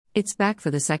It's back for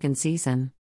the second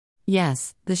season.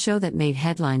 Yes, the show that made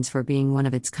headlines for being one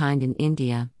of its kind in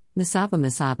India,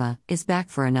 Masaba, is back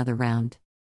for another round.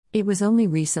 It was only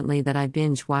recently that I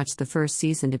binge-watched the first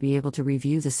season to be able to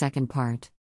review the second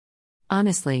part.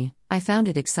 Honestly, I found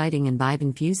it exciting and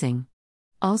vibe-infusing.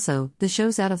 Also, the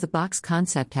show's out-of-the-box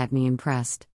concept had me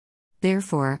impressed.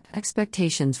 Therefore,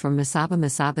 expectations from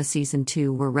Masaba Season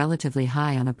 2 were relatively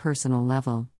high on a personal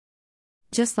level.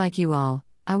 Just like you all,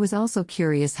 I was also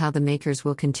curious how the makers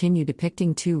will continue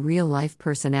depicting two real-life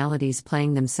personalities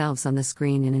playing themselves on the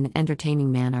screen in an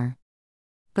entertaining manner.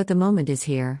 But the moment is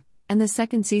here, and the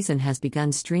second season has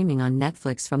begun streaming on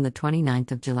Netflix from the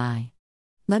 29th of July.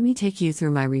 Let me take you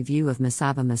through my review of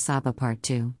Masaba Part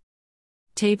 2.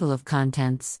 Table of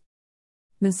Contents.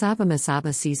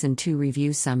 Masaba Season 2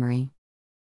 Review Summary.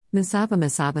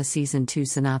 Masaba Season 2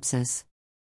 Synopsis.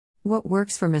 What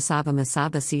works for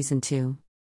Masaba Season 2?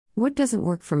 What doesn't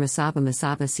work for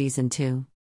Masaba Season 2?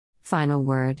 Final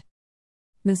word.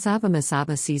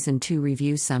 Masaba Season 2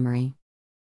 Review Summary.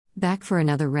 Back for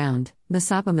another round,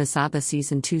 Masaba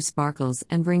Season 2 sparkles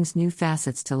and brings new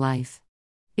facets to life.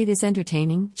 It is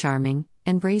entertaining, charming,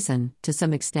 and brazen, to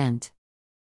some extent.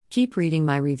 Keep reading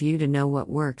my review to know what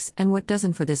works and what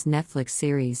doesn't for this Netflix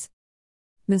series.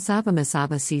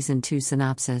 Masaba Season 2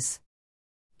 Synopsis.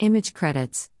 Image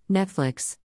credits,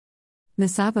 Netflix.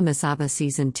 Masaba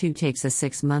Season 2 takes a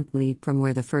 6-month leap from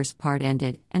where the first part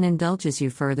ended and indulges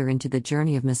you further into the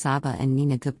journey of Masaba and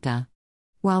Neena Gupta.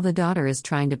 While the daughter is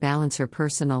trying to balance her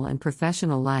personal and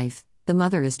professional life, the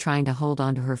mother is trying to hold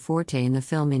on to her forte in the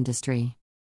film industry.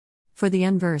 For the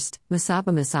unversed,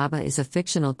 Masaba is a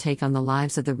fictional take on the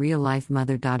lives of the real-life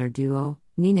mother-daughter duo,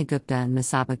 Neena Gupta and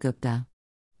Masaba Gupta.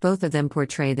 Both of them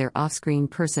portray their off-screen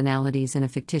personalities in a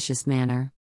fictitious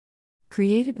manner.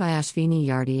 Created by Ashvini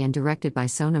Yardi and directed by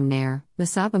Sonam Nair,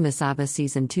 Masaba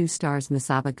Season 2 stars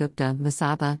Masaba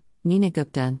Gupta, Neena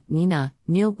Gupta, Neena,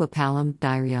 Neil Gopalam,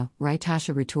 Dhairya,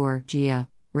 Ritasha Rator, Jia,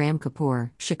 Ram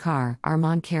Kapoor, Shekhar,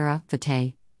 Arman Kara,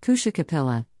 Fateh, Kusha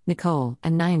Kapila, Nicole,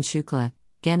 and Nayan Shukla,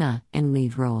 Gena, in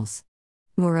lead roles.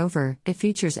 Moreover, it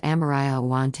features Amaraya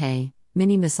Awante,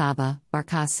 Minnie Masaba,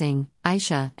 Barkha Singh,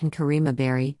 Aisha, and Karima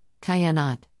Berry,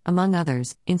 Kayanat, among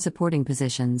others, in supporting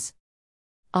positions.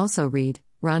 Also read,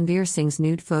 Ranveer Singh's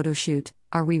nude photo shoot,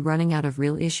 Are we running out of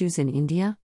real issues in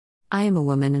India? I am a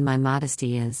woman and my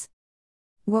modesty is.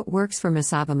 What works for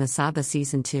Masaba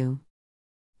Season 2?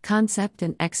 Concept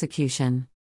and execution.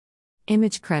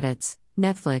 Image credits,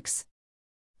 Netflix.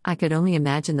 I could only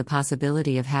imagine the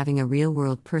possibility of having a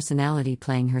real-world personality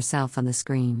playing herself on the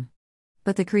screen.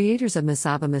 But the creators of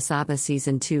Masaba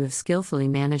Season 2 have skillfully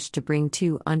managed to bring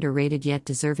two underrated yet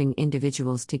deserving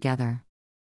individuals together.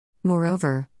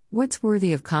 Moreover, what's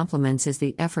worthy of compliments is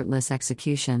the effortless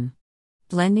execution.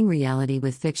 Blending reality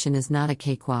with fiction is not a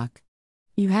cakewalk.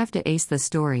 You have to ace the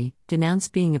story, denounce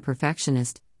being a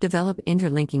perfectionist, develop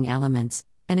interlinking elements,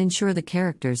 and ensure the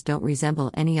characters don't resemble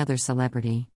any other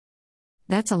celebrity.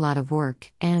 That's a lot of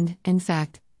work, and, in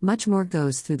fact, much more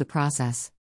goes through the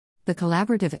process. The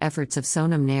collaborative efforts of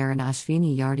Sonam Nair and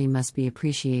Ashvini Yardi must be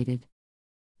appreciated.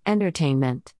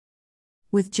 Entertainment.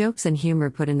 With jokes and humor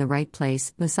put in the right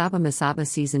place, Masaba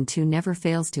Season 2 never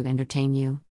fails to entertain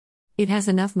you. It has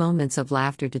enough moments of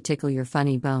laughter to tickle your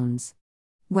funny bones.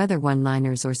 Whether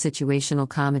one-liners or situational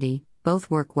comedy,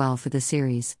 both work well for the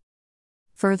series.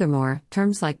 Furthermore,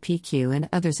 terms like PQ and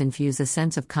others infuse a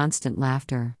sense of constant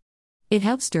laughter. It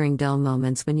helps during dull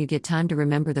moments when you get time to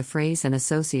remember the phrase and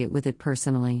associate with it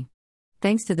personally.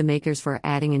 Thanks to the makers for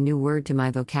adding a new word to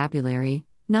my vocabulary,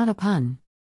 not a pun.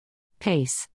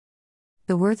 Pace.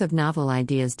 The worth of novel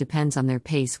ideas depends on their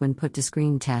pace when put to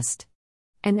screen test.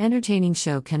 An entertaining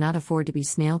show cannot afford to be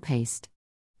snail-paced.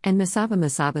 And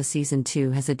Masaba Season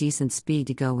 2 has a decent speed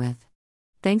to go with.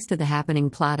 Thanks to the happening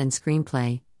plot and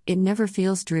screenplay, it never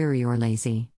feels dreary or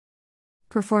lazy.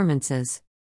 Performances.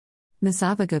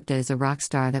 Masaba Gupta is a rock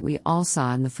star that we all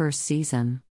saw in the first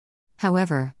season.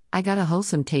 However, I got a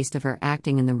wholesome taste of her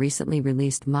acting in the recently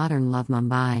released Modern Love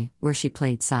Mumbai, where she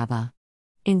played Saba.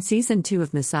 In Season 2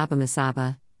 of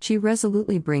Masaba, she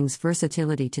resolutely brings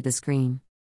versatility to the screen.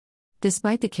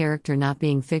 Despite the character not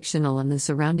being fictional and the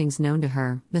surroundings known to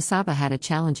her, Masaba had a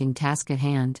challenging task at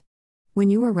hand.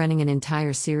 When you are running an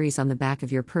entire series on the back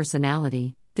of your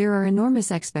personality, there are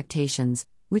enormous expectations,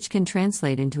 which can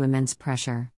translate into immense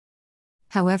pressure.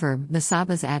 However,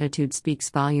 Masaba's attitude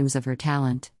speaks volumes of her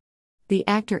talent. The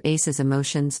actor aces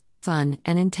emotions, fun,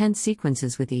 and intense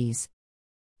sequences with ease.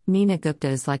 Neena Gupta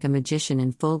is like a magician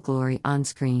in full glory on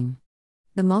screen.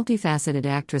 The multifaceted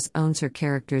actress owns her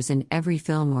characters in every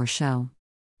film or show.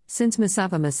 Since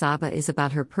Masaba is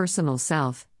about her personal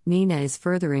self, Nina is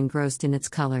further engrossed in its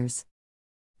colors.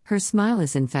 Her smile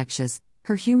is infectious,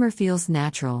 her humor feels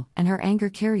natural, and her anger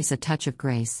carries a touch of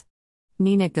grace.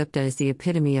 Nina Gupta is the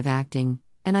epitome of acting,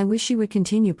 and I wish she would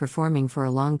continue performing for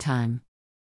a long time.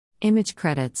 Image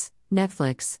credits,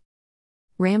 Netflix.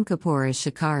 Ram Kapoor as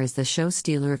Shekhar is the show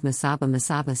stealer of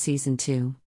Masaba Season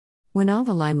 2. When all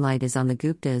the limelight is on the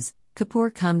Guptas,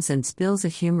 Kapoor comes and spills a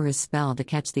humorous spell to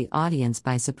catch the audience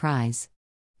by surprise.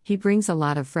 He brings a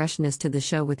lot of freshness to the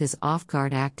show with his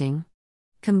off-guard acting.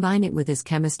 Combine it with his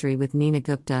chemistry with Nina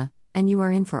Gupta, and you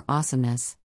are in for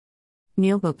awesomeness.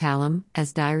 Neil Bopalam,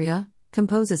 as Dairya,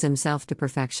 composes himself to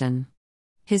perfection.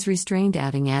 His restrained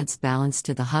outing adds balance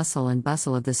to the hustle and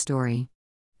bustle of the story.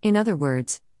 In other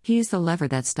words, he is the lever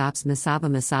that stops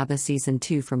Masaba Season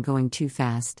 2 from going too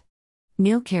fast.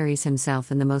 Neil carries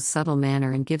himself in the most subtle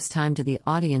manner and gives time to the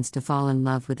audience to fall in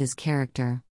love with his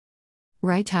character.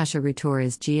 Ritasha Rutor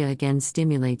as Jia again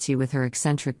stimulates you with her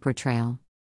eccentric portrayal.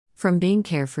 From being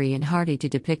carefree and hearty to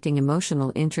depicting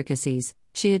emotional intricacies,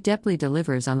 she adeptly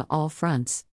delivers on all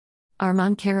fronts.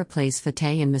 Arman Kara plays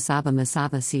Fateh in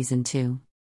Masaba Season 2.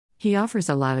 He offers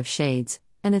a lot of shades,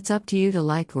 and it's up to you to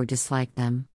like or dislike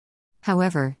them.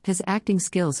 However, his acting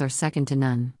skills are second to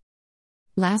none.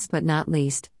 Last but not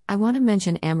least, I want to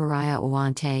mention Amaraya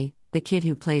Owante, the kid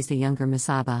who plays the younger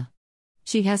Masaba.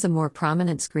 She has a more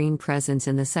prominent screen presence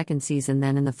in the second season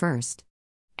than in the first.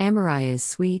 Amaraya is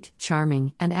sweet,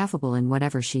 charming, and affable in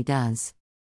whatever she does.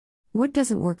 What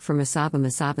doesn't work for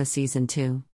Masaba Season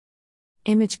 2?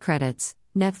 Image credits,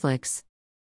 Netflix.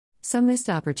 Some missed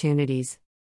opportunities.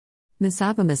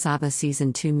 Masaba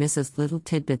Season 2 misses little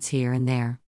tidbits here and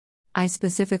there. I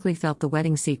specifically felt the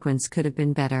wedding sequence could have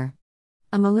been better.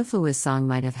 A mellifluous song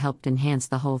might have helped enhance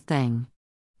the whole thing.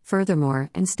 Furthermore,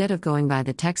 instead of going by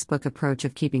the textbook approach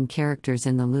of keeping characters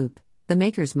in the loop, the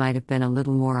makers might have been a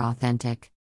little more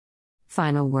authentic.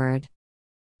 Final word.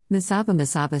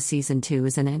 Masaba Season 2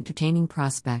 is an entertaining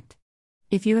prospect.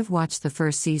 If you have watched the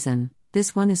first season,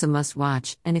 this one is a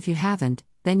must-watch, and if you haven't,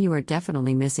 then you are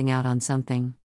definitely missing out on something.